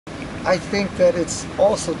I think that it's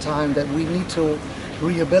also time that we need to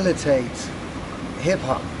rehabilitate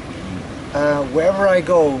hip-hop. Wherever I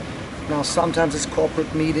go, now sometimes it's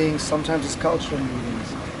corporate meetings, sometimes it's cultural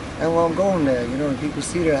meetings. And while I'm going there, you know, and people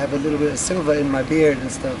see that I have a little bit of silver in my beard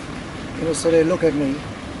and stuff, you know, so they look at me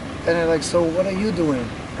and they're like, so what are you doing?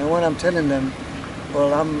 And when I'm telling them,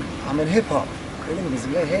 well, I'm in hip-hop. They look at me and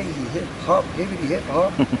say, hey, hip-hop, hippity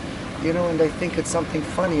hip-hop. You know, and they think it's something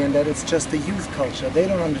funny and that it's just a youth culture. They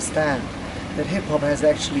don't understand that hip-hop has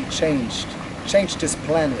actually changed this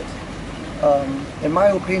planet. In my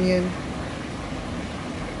opinion,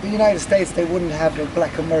 the United States, they wouldn't have a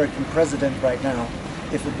black American president right now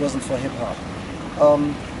if it wasn't for hip-hop.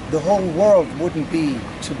 The whole world wouldn't be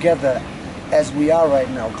together as we are right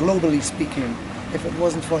now, globally speaking, if it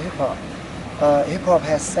wasn't for hip-hop. Hip-hop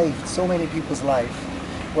has saved so many people's life.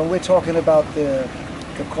 When we're talking about the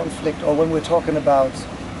conflict, or when we're talking about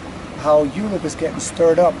how Europe is getting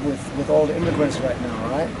stirred up with all the immigrants right now,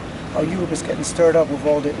 right? How Europe is getting stirred up with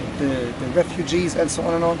all the refugees and so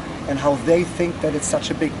on and on, and how they think that it's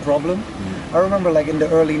such a big problem. I remember like in the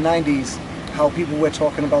early 90s, how people were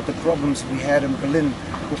talking about the problems we had in Berlin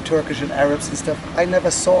with Turkish and Arabs and stuff. I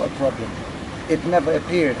never saw a problem. It never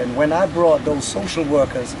appeared. And when I brought those social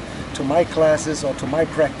workers to my classes or to my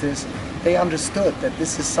practice, they understood that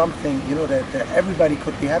this is something, you know, that everybody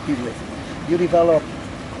could be happy with. You develop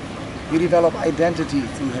identity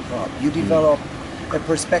through hip hop. You develop a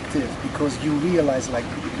perspective because you realize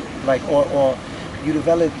or you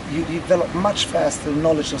develop much faster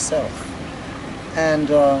knowledge of self. And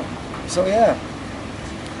so yeah,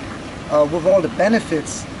 with all the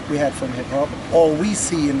benefits we had from hip hop, all we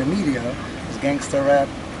see in the media is gangster rap,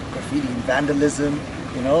 graffiti, and vandalism.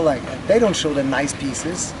 You know, like they don't show the nice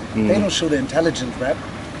pieces. They don't show the intelligent rap.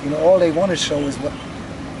 You know, all they want to show is what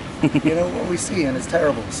you know what we see, and it's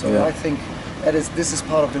terrible. So yeah. I think this is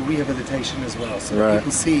part of the rehabilitation as well. So that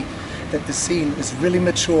people see that the scene is really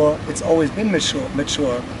mature. It's always been mature.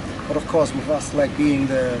 But of course, with us like being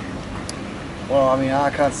well, I mean, I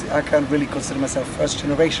can't really consider myself first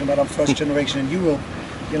generation, but I'm first generation in Europe.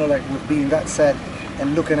 You know, like with being that said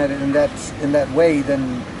and looking at it in that way,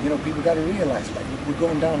 then you know people got to realize like we're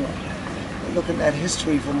going down. We're looking at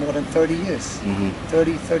history for more than 30 years,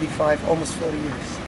 30, 35, almost 40 years.